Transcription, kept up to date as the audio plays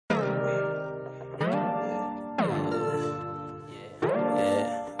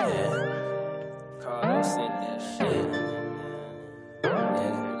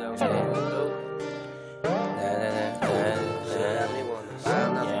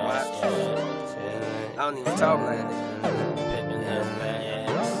don't even talk like this.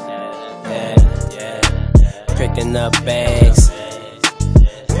 Picking up bags,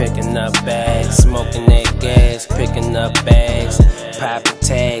 picking up bags, smoking that gas, picking up bags, popping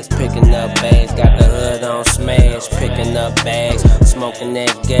tags, picking up bags, got the hood on smash, picking up bags, smoking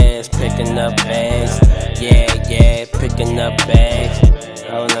that gas, picking up bags, yeah, picking up bags.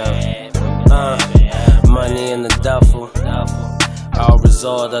 Oh no, money in the duffel, all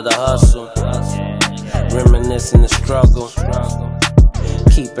result of the hustle, reminiscing the struggle,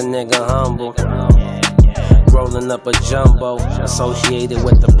 keep a nigga humble. Rolling up a jumbo, associated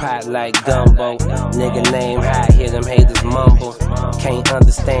with the pot like gumbo. Nigga name high, hear them haters mumble. Can't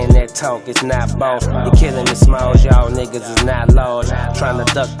understand that talk, it's not boss. You're killing me smalls, y'all niggas is not large. Trying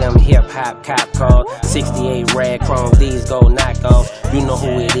to duck them hip hop cop calls. 68 rag chrome, these go knock off. You know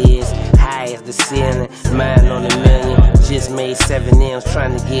who it is, high as the ceiling, mine on the million. Just made 7 M's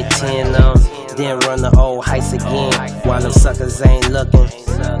trying to get 10 on. Then run the old heist again, while them suckers ain't looking.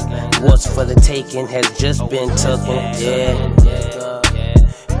 What's for the taking has just been taken, yeah.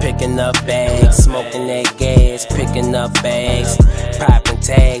 Picking up bags, smoking that gas, picking up bags, popping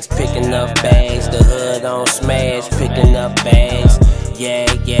tags, picking up bags, the hood on smash, picking up bags, yeah,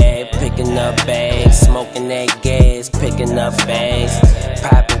 picking up bags, smoking that gas, picking up bags,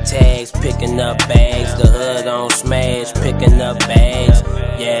 popping tags, picking up bags, the hood on smash, picking up bags,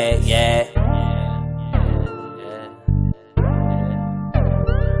 yeah.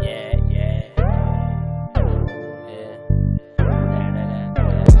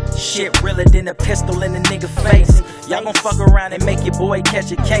 Shit realer than a pistol in a nigga face. Y'all gon' fuck around and make your boy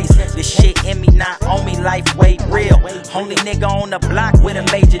catch a case. This shit in me, not on me, life way real. Only nigga on the block with a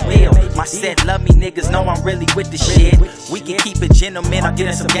major deal. My set love me, niggas know I'm really with the shit. We can keep it gentlemen, I'm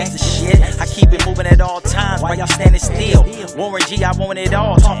getting some gangster shit. I keep it moving at all times while y'all standing still. Warren G, I want it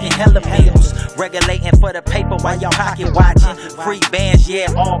all, talking hella meals. Regulating for the paper while y'all pocket watching. Free bands,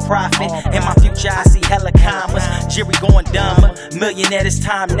 yeah, all profit. In my future, I see hella commas. Jerry going dumber. Millionaire this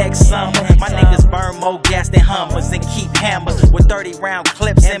time next summer. My niggas burn more gas than Hummers and keep hammers with 30-round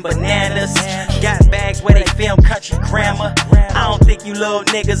clips and bananas. Got bags where they film country grammar. I don't think you little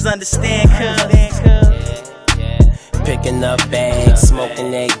niggas understand, cuz. Picking up bags,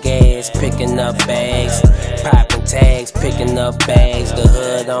 smoking that gas, picking up bags, popping tags, picking up bags, the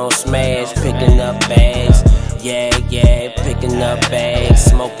hood on smash, picking up bags, yeah, picking up bags,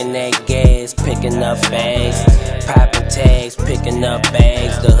 smoking that gas, picking up bags, popping tags, picking up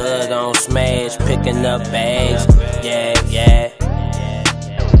bags, the hood on smash, picking up bags, yeah.